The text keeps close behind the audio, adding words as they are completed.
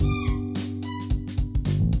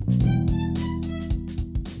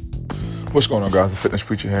What's going on, guys? The fitness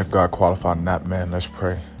preacher here. God qualified, not man. Let's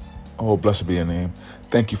pray. Oh, blessed be your name.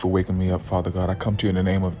 Thank you for waking me up, Father God. I come to you in the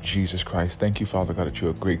name of Jesus Christ. Thank you, Father God, that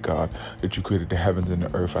you're a great God, that you created the heavens and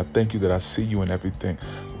the earth. I thank you that I see you in everything.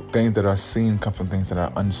 Things that are seen come from things that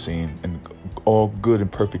are unseen, and all good and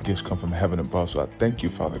perfect gifts come from heaven above. So I thank you,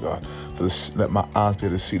 Father God, for this. Let my eyes be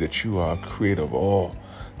able to see that you are a creator of all.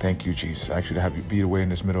 Thank you, Jesus. I ask you to have you be away in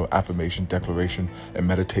this middle of affirmation, declaration, and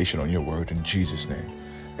meditation on your word in Jesus' name.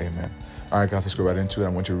 Amen. All right, guys, let's go right into it. I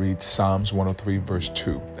want you to read Psalms 103, verse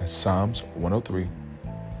 2. That's Psalms 103.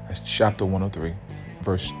 That's chapter 103,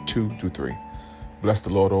 verse 2 through 3. Bless the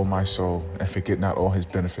Lord, O my soul, and forget not all his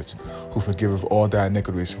benefits, who forgiveth all thy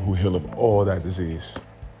iniquities, who healeth all thy disease.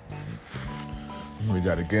 Let me read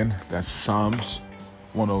that again. That's Psalms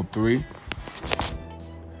 103,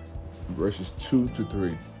 verses 2 to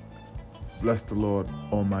 3. Bless the Lord,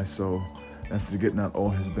 O my soul, and forget not all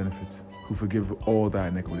his benefits, who forgiveth all thy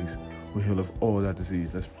iniquities, who healeth all thy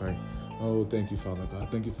disease. Let's pray. Oh, thank you, Father God.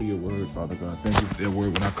 Thank you for your word, Father God. Thank you for your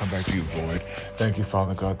word when I come back to you, void. Thank you,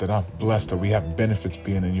 Father God, that I'm blessed, that we have benefits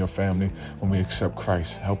being in your family when we accept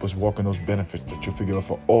Christ. Help us walk in those benefits, that you forgive us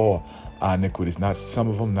for all our iniquities, not some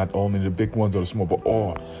of them, not only the big ones or the small, but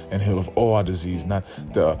all, and heal of all our disease, not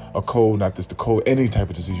a cold, not just the cold, any type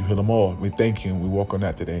of disease. You heal them all. We thank you, and we walk on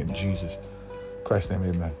that today in Jesus Christ's name,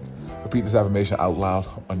 amen. Repeat this affirmation out loud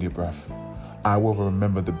under your breath. I will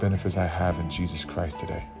remember the benefits I have in Jesus Christ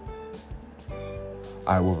today.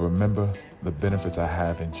 I will remember the benefits I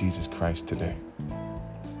have in Jesus Christ today.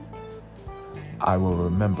 I will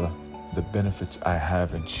remember the benefits I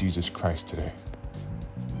have in Jesus Christ today.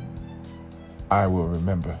 I will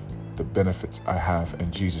remember the benefits I have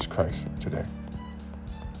in Jesus Christ today.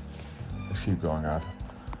 Let's keep going, guys.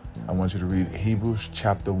 I want you to read Hebrews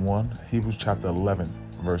chapter 11,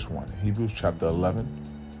 verse 1. Hebrews chapter 11,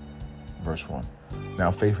 verse 1.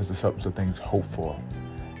 Now faith is the substance of things hoped for,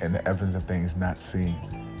 and the evidence of things not seen.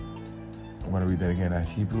 I'm going to read that again.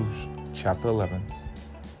 Hebrews chapter 11,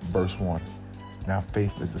 verse 1. Now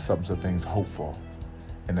faith is the substance of things hoped for,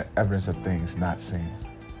 and the evidence of things not seen.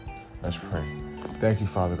 Let's pray. Thank you,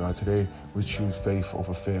 Father God. Today we choose faith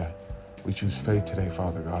over fear. We choose faith today,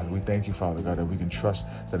 Father God. We thank you, Father God, that we can trust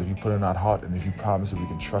that if you put in our heart and if you promise that we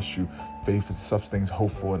can trust you, faith is the substance of things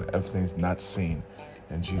hoped for and everything's not seen.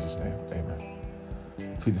 In Jesus' name, amen.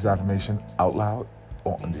 Repeat this affirmation out loud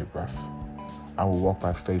or under your breath. I will walk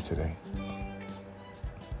by faith today.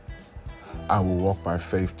 I will walk by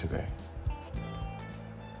faith today.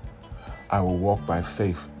 I will walk by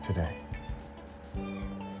faith today.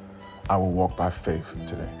 I will walk by faith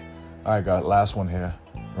today. All right, God, last one here.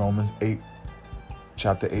 Romans 8,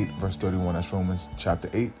 chapter 8, verse 31. That's Romans chapter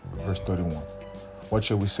 8, verse 31. What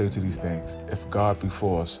shall we say to these things? If God be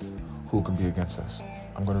for us, who can be against us?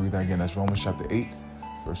 I'm going to read that again. That's Romans chapter 8,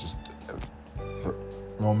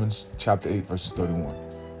 Romans chapter 8, verses 31.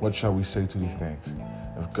 What shall we say to these things?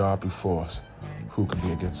 If God be for us, who can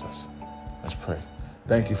be against us? Let's pray.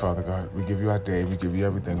 Thank you, Father God. We give you our day. We give you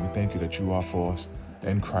everything. We thank you that you are for us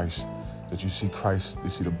in Christ, that you see Christ, you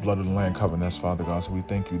see the blood of the Lamb covering us, Father God. So we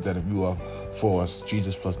thank you that if you are for us,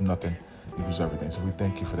 Jesus plus nothing equals everything. So we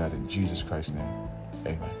thank you for that in Jesus Christ's name.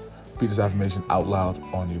 Amen. Repeat this affirmation out loud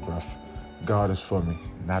on your breath. God is for me,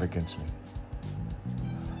 not against me.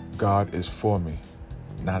 God is for me,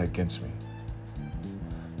 not against me.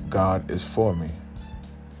 God is for me,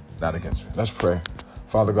 not against me. Let's pray.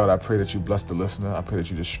 Father God, I pray that you bless the listener. I pray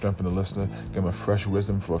that you just strengthen the listener. Give him a fresh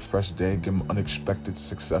wisdom for a fresh day. Give him unexpected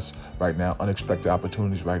success right now, unexpected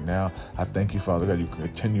opportunities right now. I thank you, Father God. You can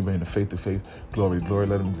continue bringing the faith to faith, glory to glory.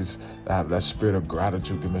 Let him just have that spirit of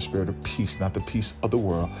gratitude. Give him a spirit of peace, not the peace of the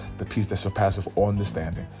world, the peace that surpasses all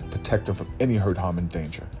understanding. Protect him from any hurt, harm, and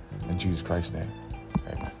danger. In Jesus Christ's name,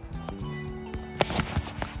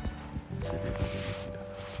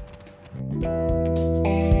 amen.